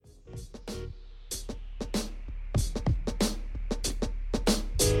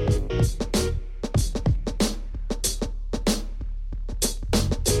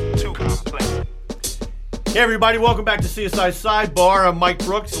Hey everybody, welcome back to CSI Sidebar. I'm Mike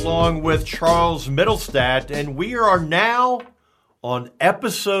Brooks along with Charles Middlestat, and we are now on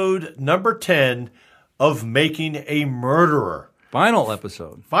episode number 10 of Making a Murderer. Final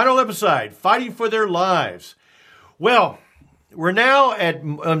episode, Fighting for Their Lives. Well, we're now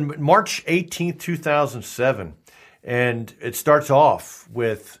on March 18th, 2007, and it starts off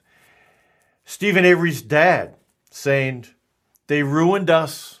with Steven Avery's dad saying, "They ruined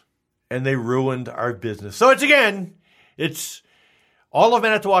us. And they ruined our business." So it's all of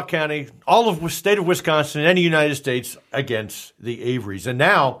Manitowoc County, all of the state of Wisconsin, and the United States against the Averys. And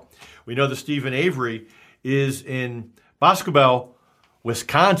now we know that Steven Avery is in Boscobel,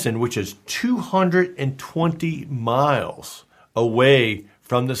 Wisconsin, which is 220 miles away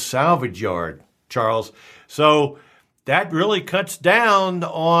from the salvage yard, Charles. So that really cuts down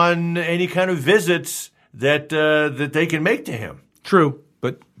on any kind of visits that they can make to him. True.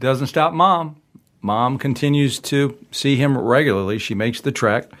 But doesn't stop Mom. Mom continues to see him regularly. She makes the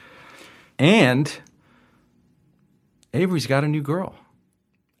trek. And Avery's got a new girl.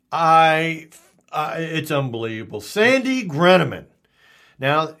 It's unbelievable. Sandy Greneman.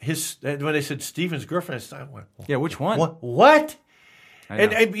 Now, when they said Steven's girlfriend, I went, yeah, which one? What?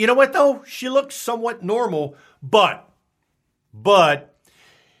 And you know what, though? She looks somewhat normal, but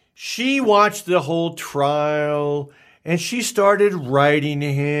she watched the whole trial. And she started writing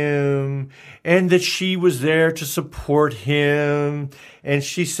him, and that she was there to support him. And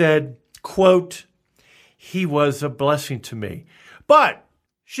she said, quote, "He was a blessing to me." But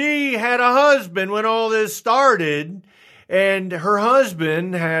she had a husband when all this started, and her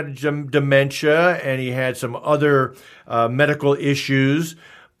husband had dementia, and he had some other medical issues.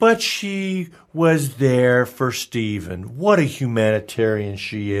 But she was there for Steven. What a humanitarian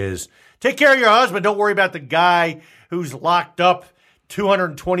she is. Take care of your husband. Don't worry about the guy who's locked up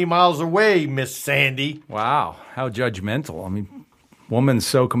 220 miles away, Miss Sandy. Wow, how judgmental. I mean, woman's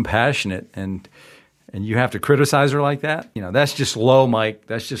so compassionate, and you have to criticize her like that? You know, that's just low, Mike.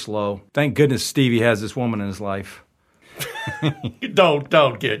 That's just low. Thank goodness Stevie has this woman in his life. Don't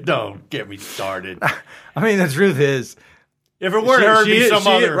get me started. I mean, the truth is, if it weren't her, it'd be some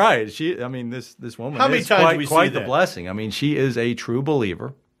other. Right. This woman How many is times we quite see the that? blessing. I mean, she is a true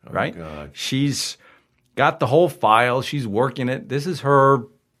believer, right? God. She's got the whole file. She's working it. This is her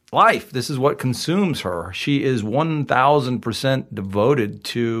life. This is what consumes her. She is 1,000% devoted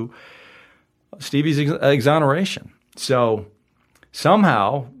to Stevie's exoneration. So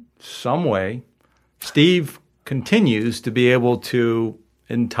somehow, some way, Steve continues to be able to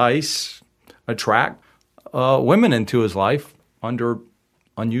entice, attract women into his life under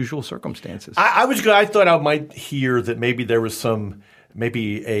unusual circumstances. I thought I might hear that maybe there was an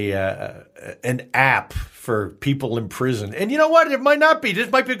app for people in prison. And you know what? It might not be.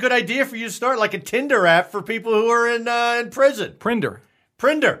 This might be a good idea for you to start like a Tinder app for people who are in prison. Prinder.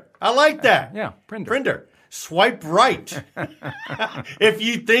 I like that. Yeah, Prinder. Prinder. Swipe right if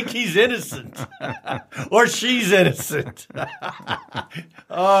you think he's innocent or she's innocent.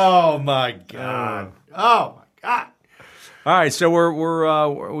 Oh my God. Oh my God. All right,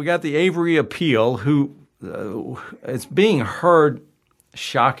 so we got the Avery appeal, who it's being heard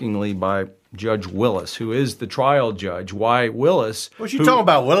shockingly by Judge Willis, who is the trial judge. Why Willis? What you talking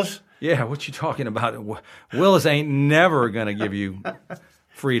about, Willis? Yeah, what you talking about? Willis ain't never going to give you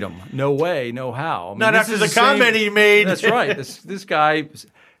freedom. No way, no how. I mean, not after the comment he made. That's right. This guy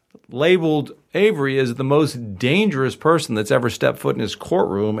labeled Avery as the most dangerous person that's ever stepped foot in his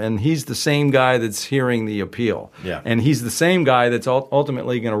courtroom, and he's the same guy that's hearing the appeal. Yeah. And he's the same guy that's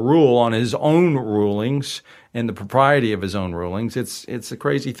ultimately going to rule on his own rulings and the propriety of his own rulings. It's a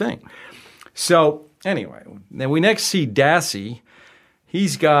crazy thing. So anyway, then we next see Dassey.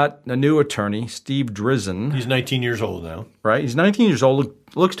 He's got a new attorney, Steve Drizzen. He's 19 years old now. Right? He's 19 years old,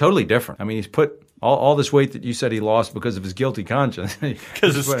 looks totally different. I mean, he's put all this weight that you said he lost because of his guilty conscience.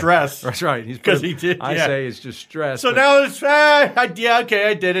 Because of stress. That's right. Because he did, I say it's just stress. So now it's, I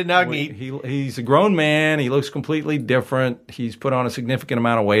did it, now I can eat. He's a grown man. He looks completely different. He's put on a significant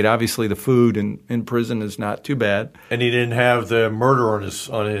amount of weight. Obviously, the food in prison is not too bad. And he didn't have the murder on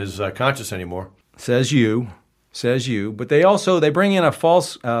his conscience anymore. Says you. But they bring in a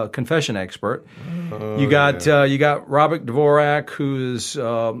false confession expert. You got Robert Dvorak, who is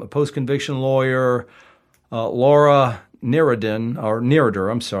a post-conviction lawyer. Laura Nereder,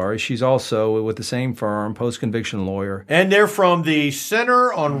 I'm sorry. She's also with the same firm, post-conviction lawyer. And they're from the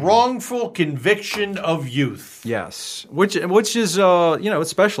Center on Wrongful Conviction of Youth. Yes, which is it's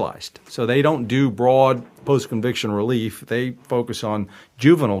specialized. So they don't do broad post-conviction relief. They focus on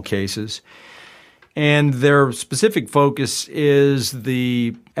juvenile cases. And their specific focus is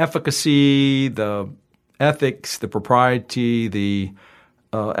the efficacy, the ethics, the propriety, the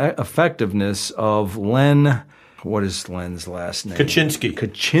effectiveness of Len. What is Len's last name?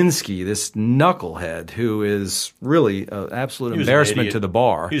 Kaczynski, this knucklehead who is really an absolute embarrassment to the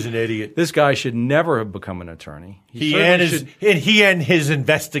bar. He's an idiot. This guy should never have become an attorney. He and his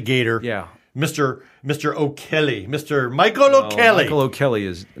investigator, yeah, Mr. O'Kelly, Mr. Michael O'Kelly. Michael O'Kelly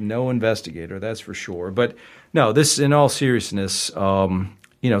is no investigator, that's for sure. But no, this, in all seriousness,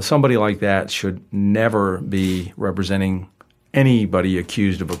 somebody like that should never be representing anybody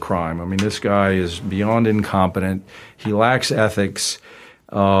accused of a crime. I mean, this guy is beyond incompetent. He lacks ethics.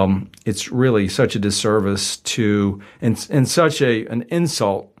 It's really such a disservice to and such an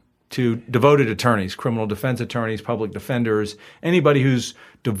insult to devoted attorneys, criminal defense attorneys, public defenders, anybody who's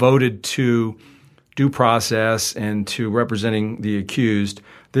devoted to due process and to representing the accused.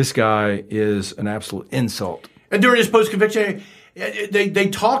 This guy is an absolute insult. And during his post-conviction, they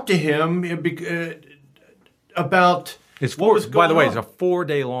talked to him about what was going on. By the way, it's a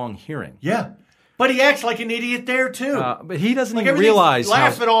 4-day long hearing. Yeah. But he acts like an idiot there, too. But he doesn't even realize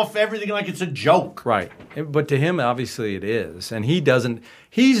laughing off everything like it's a joke. Right. But to him, obviously, it is. And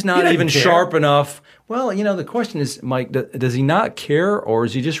he's not even sharp enough. Well, the question is, Mike, does he not care, or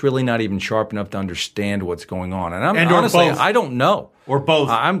is he just really not even sharp enough to understand what's going on? And honestly, I don't know. Or both.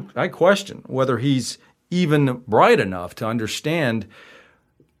 I question whether he's even bright enough to understand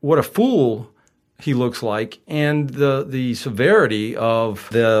what a fool he looks like and the severity of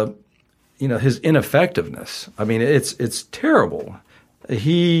his ineffectiveness. I mean, it's terrible.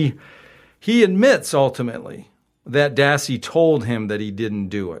 He admits ultimately that Dassey told him that he didn't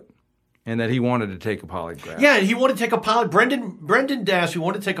do it and that he wanted to take a polygraph. Yeah, he wanted to take a polygraph. Brendan Dassey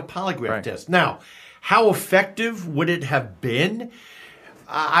wanted to take a polygraph test. Now, how effective would it have been?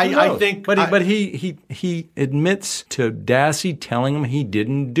 I think, but he admits to Dassey telling him he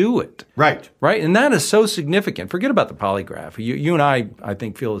didn't do it. Right, and that is so significant. Forget about the polygraph. You and I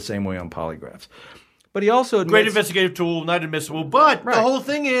think, feel the same way on polygraphs. But he also admits, great investigative tool, not admissible. But the whole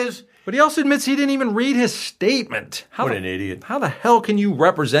thing is, but he also admits he didn't even read his statement. What an idiot! How the hell can you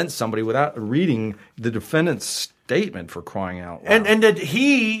represent somebody without reading the defendant's statement, for crying out loud? And that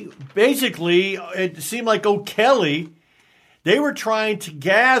he basically, it seemed like O'Kelly. They were trying to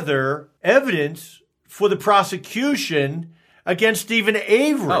gather evidence for the prosecution against Steven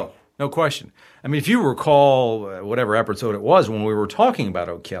Avery. Oh, no question. I mean, if you recall whatever episode it was when we were talking about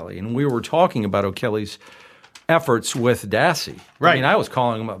O'Kelly, and we were talking about O'Kelly's efforts with Dassey. Right. I mean, I was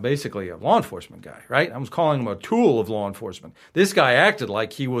calling him basically a law enforcement guy, right? I was calling him a tool of law enforcement. This guy acted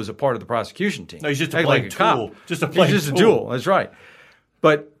like he was a part of the prosecution team. No, he's just a plain tool. Cop. He's just a tool. That's right.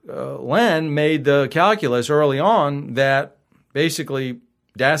 But Len made the calculus early on that basically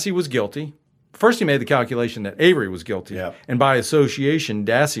Dassey was guilty. First, he made the calculation that Avery was guilty, and by association,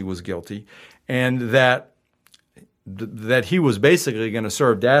 Dassey was guilty, and that he was basically going to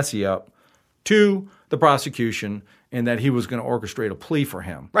serve Dassey up to the prosecution, and that he was going to orchestrate a plea for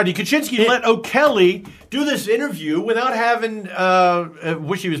him. Right. Kaczynski let O'Kelly do this interview without having,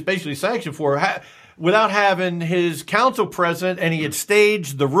 which he was basically sanctioned for, without having his counsel present, and he had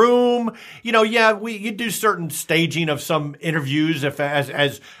staged the room. You do certain staging of some interviews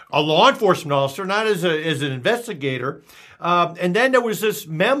as a law enforcement officer, not as an investigator. And then there was this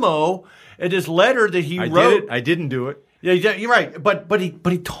memo, this letter that he wrote. I didn't do it. Yeah, you're right. But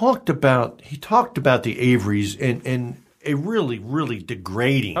he talked about the Averys in a really, really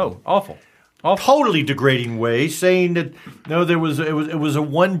degrading. Oh, awful. Totally degrading way, saying that it was a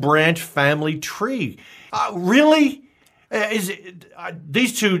one branch family tree. Really,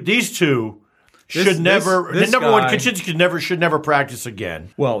 these two should never. Number one, Kaczynski should never practice again.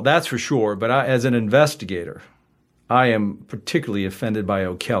 Well, that's for sure. But as an investigator, I am particularly offended by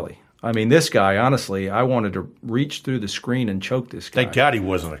O'Kelly. I mean, this guy, honestly, I wanted to reach through the screen and choke this guy. Thank God he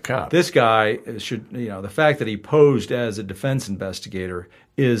wasn't a cop. This guy should, the fact that he posed as a defense investigator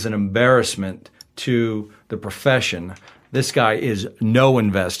is an embarrassment to the profession. This guy is no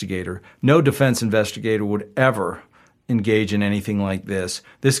investigator. No defense investigator would ever engage in anything like this.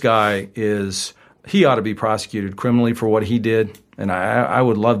 This guy he ought to be prosecuted criminally for what he did, and I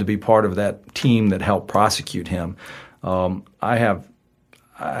would love to be part of that team that helped prosecute him. I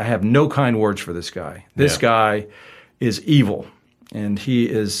have no kind words for this guy. This guy is evil, and he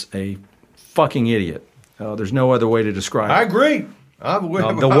is a fucking idiot. There's no other way to describe it. I agree.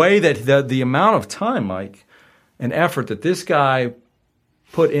 The way that the amount of time, Mike, and effort that this guy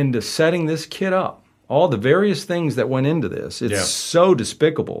put into setting this kid up, all the various things that went into this, it's so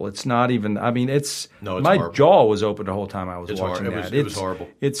despicable. It's not even, my horrible. Jaw was open the whole time I was watching that. It was horrible.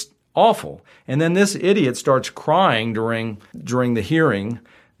 It's awful. And then this idiot starts crying during the hearing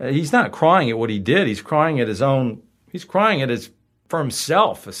He's not crying at what he did. He's crying at his own. He's crying at for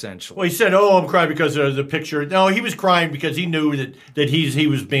himself, essentially. Well, he said, "Oh, I'm crying because of the picture." No, he was crying because he knew that he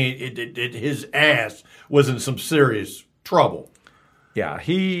was being his ass was in some serious trouble. Yeah,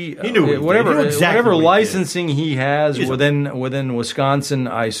 he knew whatever exactly what licensing he has within Wisconsin.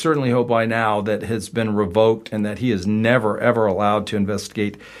 I certainly hope by now that has been revoked and that he is never ever allowed to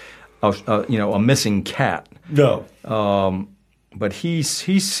investigate a missing cat. No, but he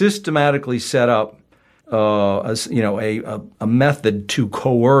systematically set up a method to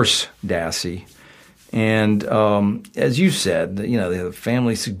coerce Dassey. And as you said, the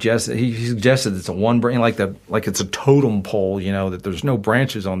family suggested he suggested it's a one branch, like it's a totem pole. That there's no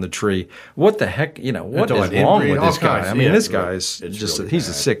branches on the tree. What the heck? What is wrong with this guy? I mean, this guy is just really he's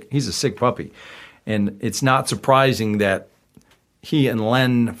a sick puppy, and it's not surprising that he and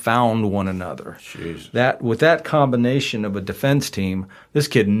Len found one another. Jeez. That with that combination of a defense team, this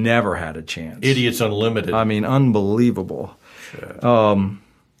kid never had a chance. Idiots Unlimited. I mean, unbelievable. Sure.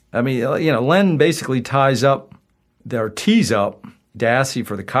 Len basically tees up Dassey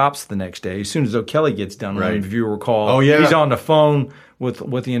for the cops the next day. As soon as O'Kelly gets done, right. If you recall, oh, yeah. he's on the phone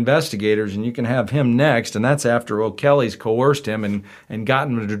with the investigators, and you can have him next. And that's after O'Kelly's coerced him and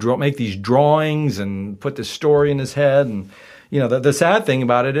gotten him to make these drawings and put this story in his head. And the sad thing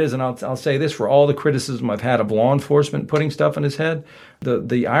about it is, and I'll say this, for all the criticism I've had of law enforcement putting stuff in his head,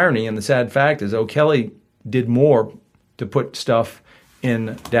 the irony and the sad fact is O'Kelly did more to put stuff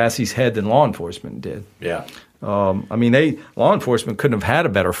in Dassey's head than law enforcement did. Yeah. Law enforcement couldn't have had a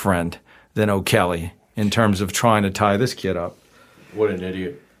better friend than O'Kelly in terms of trying to tie this kid up. What an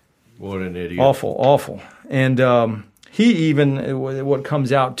idiot. Awful. And he even, what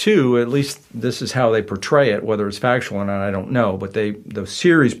comes out too, at least this is how they portray it, whether it's factual or not, I don't know, but the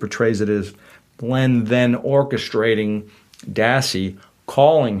series portrays it as Len then orchestrating Dassey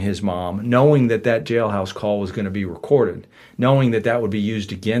calling his mom, knowing that jailhouse call was going to be recorded, knowing that would be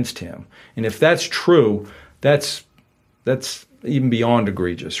used against him. And if that's true, that's even beyond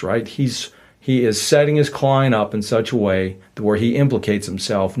egregious, right? He is setting his client up in such a way where he implicates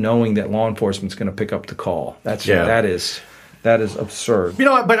himself, knowing that law enforcement's going to pick up the call. That is absurd.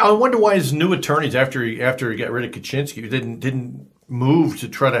 But I wonder why his new attorneys, after he got rid of Kaczynski, didn't move to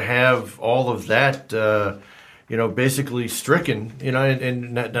try to have all of that, basically stricken,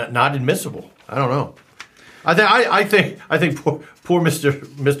 and not admissible. I don't know. I think poor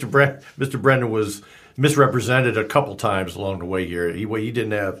Mr. Brennan was misrepresented a couple times along the way here. He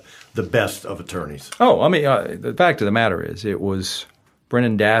didn't have the best of attorneys. Oh, the fact of the matter is, it was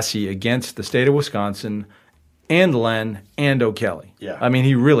Brennan Dassey against the state of Wisconsin and Len and O'Kelly. Yeah.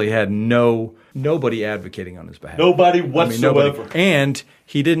 He really had nobody advocating on his behalf. Nobody whatsoever. Nobody. And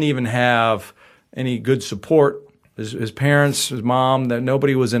he didn't even have any good support. His parents, his mom, that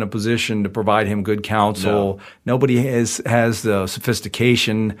nobody was in a position to provide him good counsel. No. Nobody has the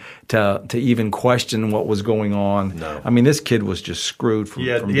sophistication to even question what was going on. No. This kid was just screwed from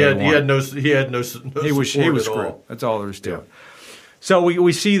day one. He had no he was screwed. all. That's all there is to it. So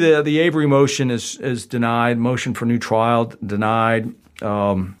we see the Avery motion is denied. Motion for new trial denied.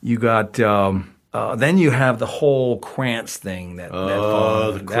 You got. Then you have the whole Krantz thing.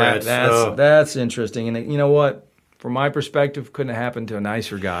 The Krantz. That's interesting. And you know what? From my perspective, couldn't have happened to a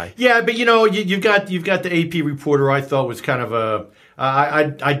nicer guy. Yeah, but you've got the AP reporter. I thought was kind of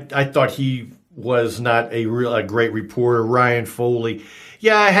I thought he was not a great reporter. Ryan Foley.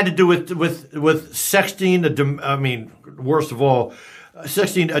 Yeah, it had to do with sexting. Worst of all,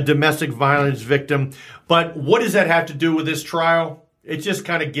 sexting a domestic violence victim. But what does that have to do with this trial? It just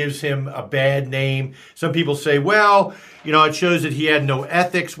kind of gives him a bad name. Some people say, well, it shows that he had no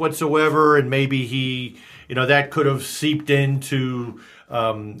ethics whatsoever, and maybe he, that could have seeped into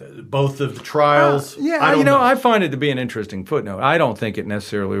both of the trials. I find it to be an interesting footnote. I don't think it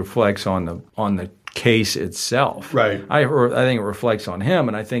necessarily reflects on the case itself. Right. I think it reflects on him,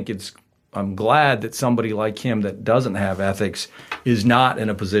 and I think I'm glad that somebody like him that doesn't have ethics is not in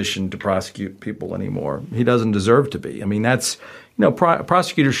a position to prosecute people anymore. He doesn't deserve to be. That's.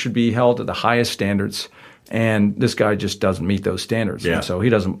 Prosecutors should be held to the highest standards, and this guy just doesn't meet those standards. Yeah. And so he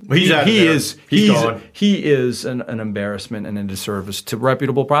doesn't. Well, he's gone. He is an embarrassment and a disservice to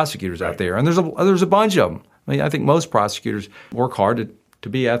reputable prosecutors out there, and there's a bunch of them. I think most prosecutors work hard to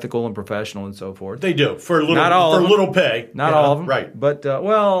be ethical and professional and so forth. They do for little pay. Not all of them, right? But a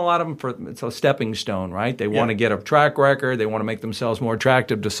lot of them it's a stepping stone, right? They want to get a track record. They want to make themselves more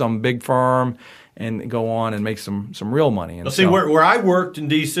attractive to some big firm. and go on and make some real money. And Well, see, where I worked in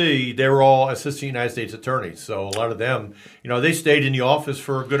D.C., they were all assistant United States attorneys. So a lot of them, they stayed in the office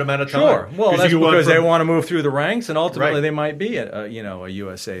for a good amount of time. Sure. Well, that's because they want to move through the ranks, and ultimately they might be a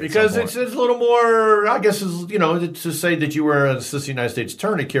USA. Because it's a little more, I guess, to say that you were an assistant United States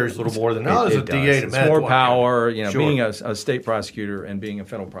attorney carries a little more than as a DA. It's more power. Being a state prosecutor and being a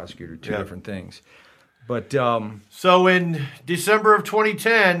federal prosecutor, two different things. But so in December of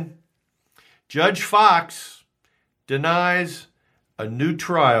 2010, Judge Fox denies a new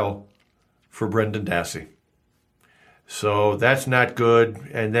trial for Brendan Dassey. So that's not good.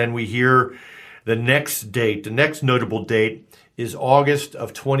 And then we hear the next date. The next notable date is August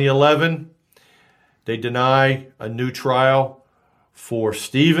of 2011. They deny a new trial for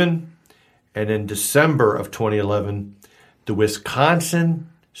Stephen. And in December of 2011, the Wisconsin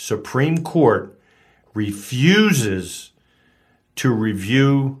Supreme Court refuses to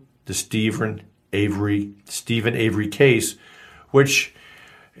review the Stephen Avery case, which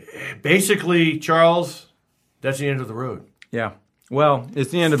basically, Charles, that's the end of the road. Yeah. Well,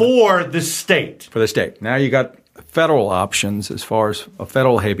 it's the end for the state. For the state. Now you got federal options as far as a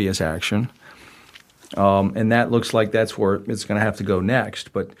federal habeas action, and that looks like that's where it's going to have to go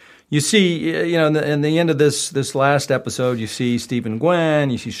next. But you see, in the end of this last episode, you see Stephen Gwen,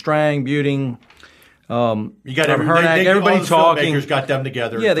 you see Strang, Buting. You got everybody talking. Got them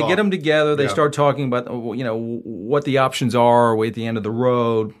together. Yeah, they get them together. They start talking about what the options are way at the end of the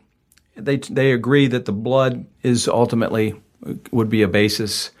road. They agree that the blood is ultimately would be a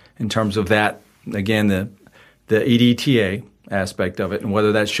basis in terms of that. Again, the EDTA aspect of it and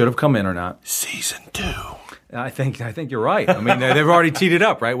whether that should have come in or not. Season 2. I think you're right. I mean, they've already teed it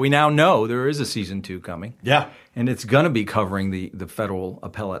up, right? We now know there is a season 2 coming. Yeah, and it's going to be covering the federal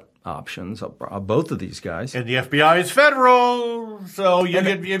appellate options of both of these guys. And the FBI is federal, so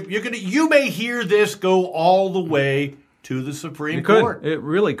you may hear this go all the way to the Supreme Court. It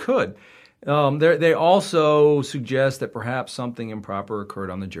really could. They also suggest that perhaps something improper occurred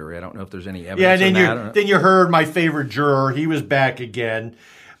on the jury. I don't know if there's any evidence. Yeah, and then you heard my favorite juror. He was back again.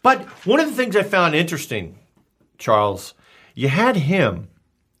 But one of the things I found interesting, Charles, you had him,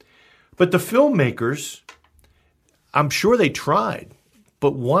 but the filmmakers, I'm sure they tried.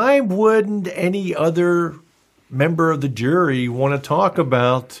 But why wouldn't any other member of the jury want to talk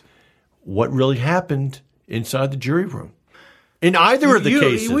about what really happened inside the jury room? In either of the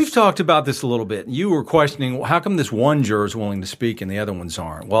cases. We've talked about this a little bit. You were questioning, how come this one juror is willing to speak and the other ones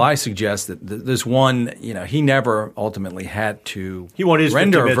aren't? Well, I suggest that this one, he never ultimately had to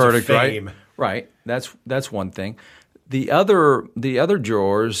render a verdict, right? Right. That's one thing. The other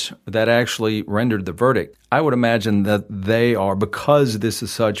jurors that actually rendered the verdict, I would imagine that they are, because this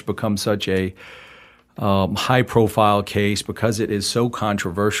has become such a high-profile case, because it is so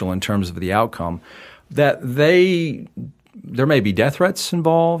controversial in terms of the outcome, that there may be death threats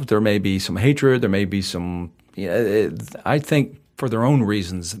involved, there may be some hatred, there may be some. I think for their own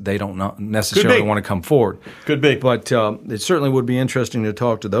reasons, they don't necessarily want to come forward. Could be, but it certainly would be interesting to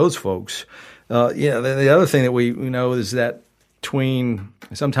talk to those folks. The other thing that we know is that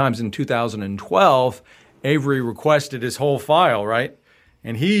sometimes in 2012, Avery requested his whole file, right?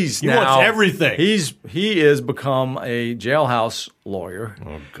 And he wants everything. He has become a jailhouse lawyer.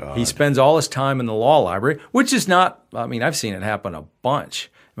 Oh, God. He spends all his time in the law library, which is not, I've seen it happen a bunch.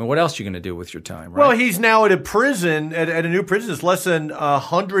 What else are you going to do with your time, right? Well, he's now at a prison, at a new prison that's less than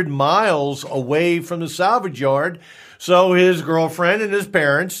 100 miles away from the salvage yard. So his girlfriend and his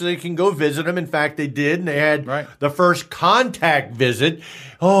parents, they can go visit him. In fact, they did, and they had the first contact visit.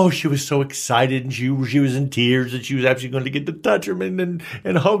 Oh, she was so excited, and she was in tears, and she was actually going to get to touch him and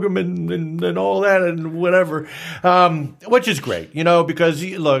hug him and all that and whatever, which is great, because,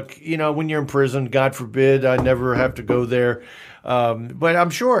 look, when you're in prison, God forbid I never have to go there. But I'm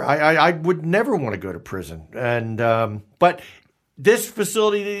sure I would never want to go to prison. And but this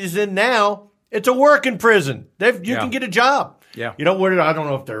facility that he's in now, it's a working prison. You can get a job. Yeah. I don't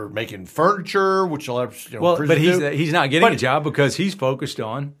know if they're making furniture, which will have but he's not getting a job because he's focused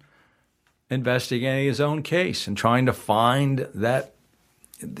on investigating his own case and trying to find that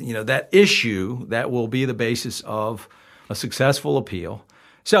that issue that will be the basis of a successful appeal.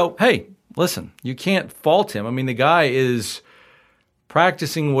 So, hey, listen, you can't fault him. The guy is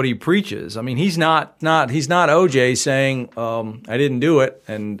practicing what he preaches. He's not OJ saying, I didn't do it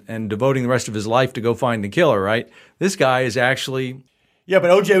and devoting the rest of his life to go find the killer, right? This guy is actually... Yeah,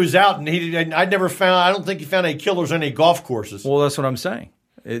 but OJ was out and I don't think he found any killers on any golf courses. Well, that's what I'm saying.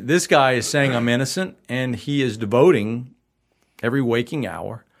 This guy is saying I'm innocent, and he is devoting every waking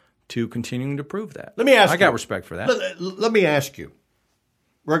hour to continuing to prove that. Let me ask I got respect for that. Let me ask you.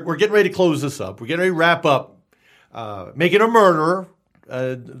 we're getting ready to close this up. We're getting ready to wrap up Making a Murderer,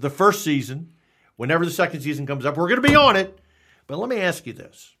 the first season. Whenever the second season comes up, we're going to be on it. But let me ask you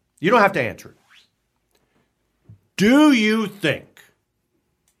this. You don't have to answer it. Do you think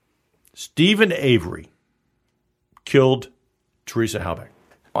Steven Avery killed Teresa Halbach?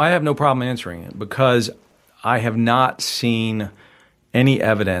 I have no problem answering it because I have not seen any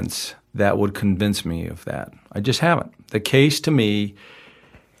evidence that would convince me of that. I just haven't. The case to me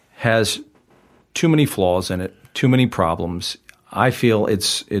has too many flaws in it, too many problems. I feel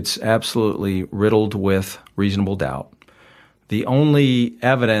it's absolutely riddled with reasonable doubt. The only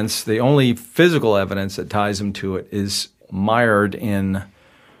evidence, the only physical evidence that ties him to it is mired in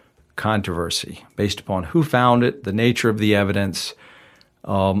controversy based upon who found it, the nature of the evidence.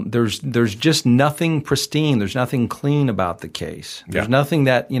 There's just nothing pristine. There's nothing clean about the case. There's nothing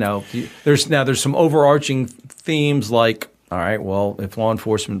that, there's some overarching themes like, all right, well, if law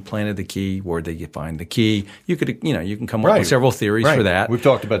enforcement planted the key, where'd they find the key? You can come up with several theories for that. We've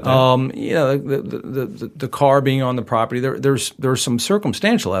talked about that. The car being on the property, there's some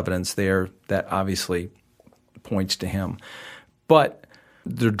circumstantial evidence there that obviously points to him. But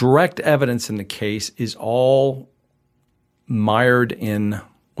the direct evidence in the case is all mired in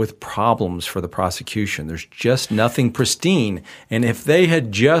with problems for the prosecution. There's just nothing pristine. And if they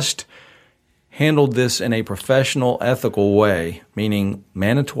had just handled this in a professional, ethical way, meaning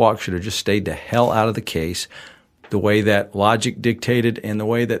Manitowoc should have just stayed the hell out of the case, the way that logic dictated and the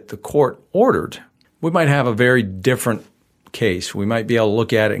way that the court ordered, we might have a very different case. We might be able to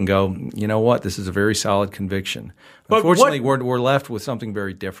look at it and go, you know what, this is a very solid conviction. But unfortunately, we're left with something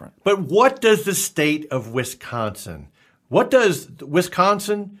very different. But what does the state of Wisconsin, what does the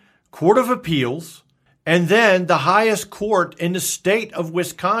Wisconsin Court of Appeals, and then the highest court in the state of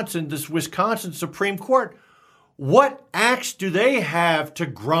Wisconsin, this Wisconsin Supreme Court, what axe do they have to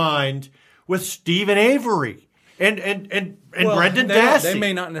grind with Steven Avery and Brendan Dassey? They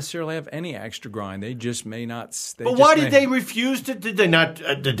may not necessarily have any axe to grind. They just may not. But why did they refuse to? Did they not?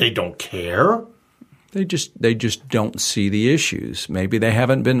 Did they don't care? They just don't see the issues. Maybe they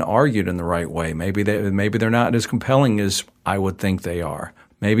haven't been argued in the right way. Maybe they're not as compelling as I would think they are.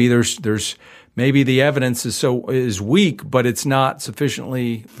 Maybe maybe the evidence is weak, but it's not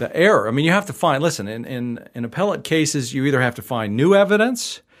sufficiently the error. I mean, you have to find. Listen, in appellate cases, you either have to find new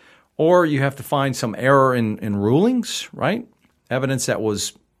evidence, or you have to find some error in rulings. Right? Evidence that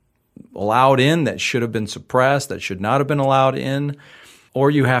was allowed in that should have been suppressed, that should not have been allowed in. Or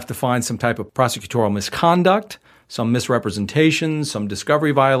you have to find some type of prosecutorial misconduct, some misrepresentation, some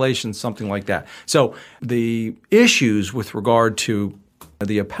discovery violations, something like that. So the issues with regard to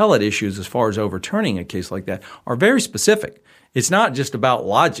the appellate issues as far as overturning a case like that are very specific. It's not just about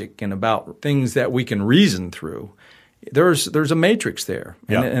logic and about things that we can reason through. There's a matrix there,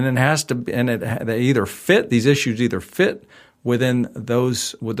 and it has to. And they either fit. These issues either fit within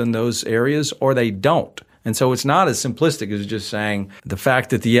those areas, or they don't. And so it's not as simplistic as just saying the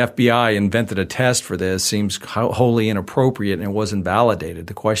fact that the FBI invented a test for this seems wholly inappropriate and it wasn't validated.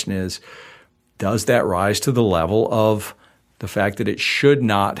 The question is, does that rise to the level of the fact that it should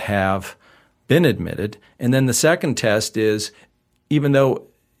not have been admitted? And then the second test is, even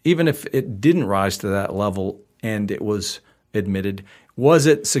if it didn't rise to that level and it was admitted, was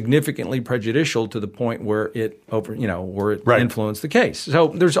it significantly prejudicial to the point where it influenced the case? So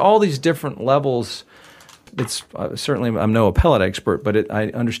there's all these different levels. It's certainly, I'm no appellate expert, but I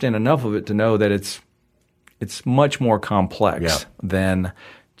understand enough of it to know that it's much more complex than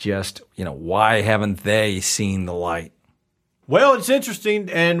just, why haven't they seen the light? Well, it's interesting.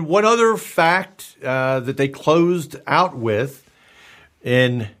 And one other fact that they closed out with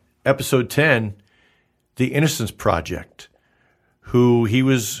in episode 10, the Innocence Project, who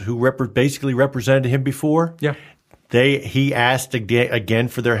basically represented him before. Yeah. He asked again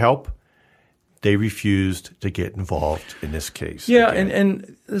for their help. They refused to get involved in this case. Yeah,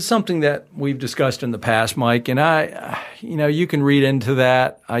 and it's something that we've discussed in the past, Mike, and you can read into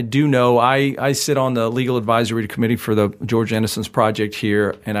that. I do know I sit on the legal advisory committee for the Georgia Innocence Project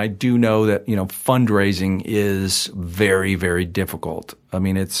here, and I do know that fundraising is very, very difficult. I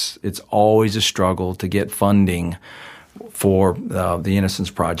mean, it's always a struggle to get funding for the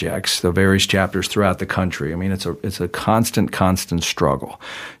Innocence Projects, the various chapters throughout the country. I mean, it's a constant struggle.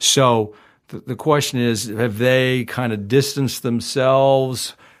 So the question is, have they kind of distanced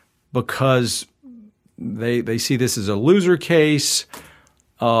themselves because they see this as a loser case?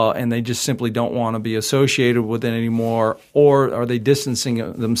 and they just simply don't want to be associated with it anymore? Or are they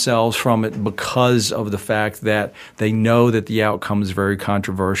distancing themselves from it because of the fact that they know that the outcome is very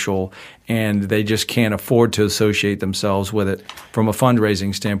controversial and they just can't afford to associate themselves with it from a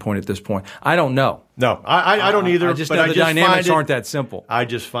fundraising standpoint at this point? I don't know. No, I don't either. I just know the dynamics aren't that simple. I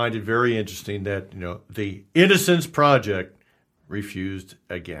just find it very interesting that the Innocence Project refused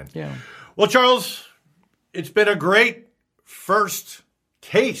again. Yeah. Well, Charles, it's been a great first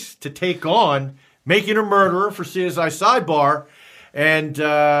case to take on, Making a Murderer for CSI Sidebar, and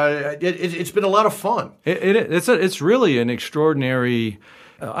it's been a lot of fun. It's really an extraordinary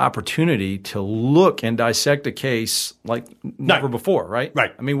opportunity to look and dissect a case like never before, right?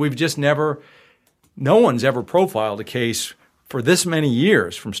 Right. I mean, no one's ever profiled a case for this many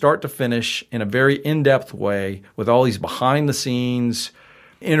years from start to finish in a very in-depth way with all these behind-the-scenes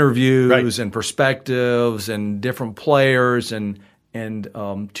interviews and perspectives and different players and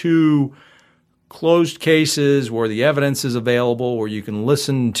two closed cases where the evidence is available, where you can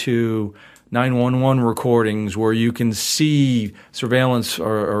listen to 911 recordings, where you can see surveillance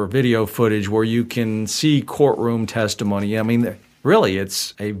or video footage, where you can see courtroom testimony. I mean, really,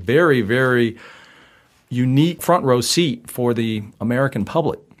 it's a very, very unique front row seat for the American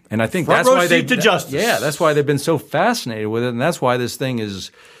public. And I think that's why justice. Yeah, that's why they've been so fascinated with it, and that's why this thing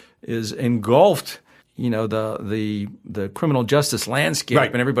is engulfed, the criminal justice landscape,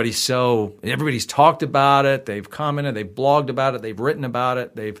 and everybody's talked about it, they've commented, they've blogged about it, they've written about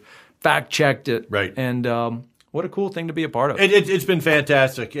it, they've fact-checked it. Right. And what a cool thing to be a part of. It's been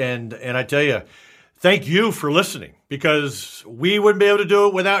fantastic, and I tell you, thank you for listening, because we wouldn't be able to do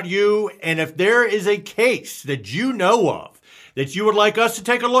it without you. And if there is a case that you know of that you would like us to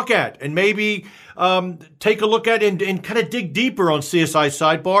take a look at and maybe take a look at and kind of dig deeper on CSI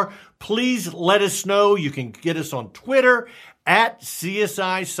Sidebar, please let us know. You can get us on Twitter at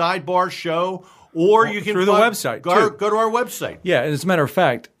CSI Sidebar Show, or you can through the website. Go to our website. Yeah, as a matter of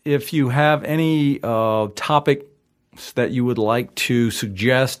fact, if you have any topics that you would like to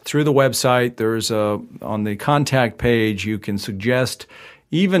suggest through the website, there's on the contact page, you can suggest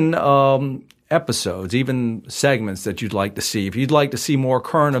even episodes, even segments that you'd like to see. If you'd like to see more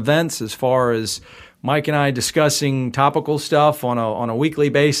current events as far as Mike and I discussing topical stuff on a weekly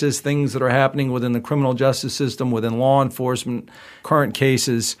basis, things that are happening within the criminal justice system, within law enforcement, current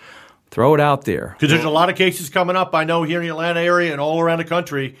cases, throw it out there. Because there's a lot of cases coming up, I know, here in the Atlanta area and all around the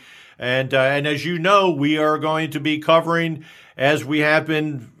country. And as you know, we are going to be covering, as we have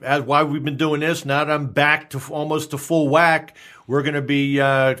been, as why we've been doing this. Now that I'm back to almost to full whack, we're going to be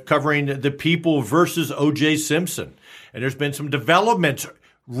covering the People versus O.J. Simpson. And there's been some developments,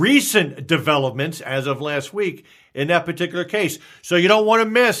 recent developments as of last week in that particular case. So you don't want to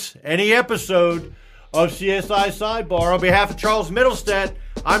miss any episode of CSI Sidebar. On behalf of Charles Middlestead,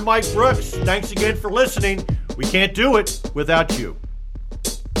 I'm Mike Brooks. Thanks again for listening. We can't do it without you.